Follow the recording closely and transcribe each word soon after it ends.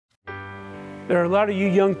There are a lot of you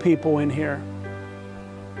young people in here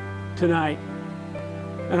tonight,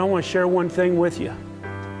 and I want to share one thing with you.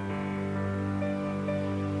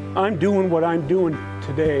 I'm doing what I'm doing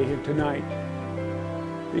today and tonight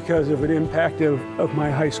because of an impact of my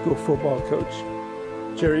high school football coach,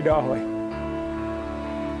 Jerry Dolly.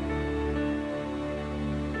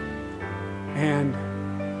 And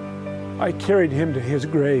I carried him to his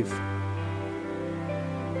grave.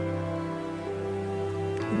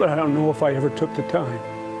 But I don't know if I ever took the time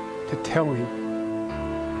to tell him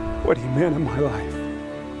what he meant in my life.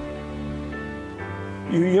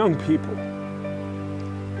 You young people,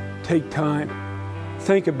 take time.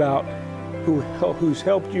 Think about who's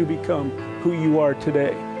helped you become who you are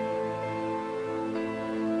today.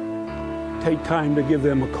 Take time to give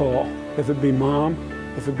them a call. If it be mom,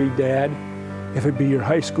 if it be dad, if it be your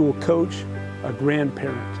high school coach, a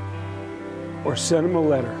grandparent, or send them a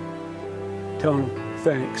letter. Tell them,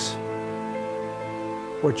 thanks,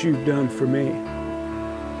 what you've done for me.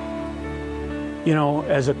 You know,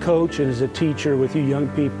 as a coach and as a teacher with you young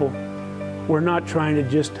people, we're not trying to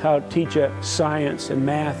just teach you science and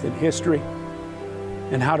math and history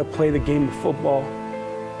and how to play the game of football.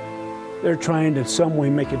 They're trying to in some way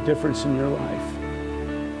make a difference in your life.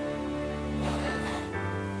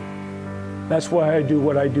 That's why I do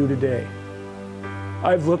what I do today.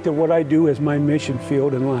 I've looked at what I do as my mission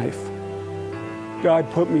field in life.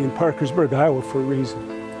 God put me in Parkersburg, Iowa for a reason.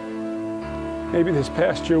 Maybe this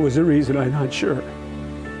past year was the reason, I'm not sure.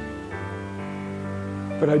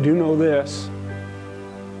 But I do know this.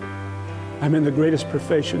 I'm in the greatest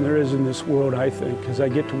profession there is in this world, I think, because I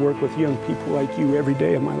get to work with young people like you every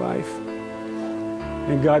day of my life.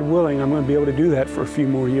 And God willing, I'm going to be able to do that for a few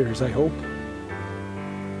more years, I hope.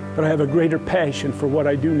 But I have a greater passion for what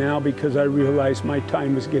I do now because I realize my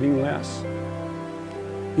time is getting less.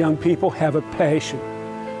 Young people, have a passion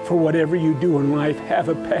for whatever you do in life. Have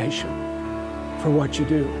a passion for what you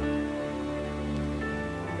do.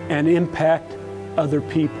 And impact other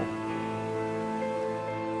people.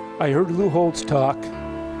 I heard Lou Holtz talk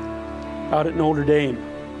out at Notre Dame,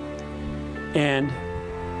 and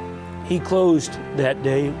he closed that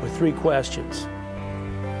day with 3 questions.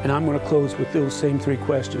 And I'm going to close with those same 3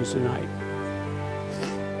 questions tonight.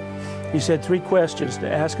 He said 3 questions to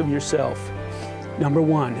ask of yourself. Number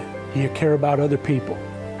 1, do you care about other people?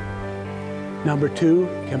 Number 2,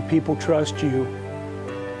 can people trust you?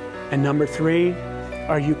 And number 3,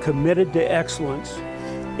 are you committed to excellence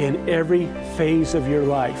in every phase of your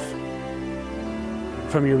life?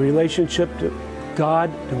 From your relationship to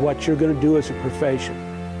God to what you're going to do as a profession.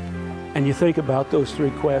 And you think about those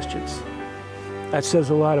 3 questions. That says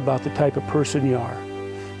a lot about the type of person you are.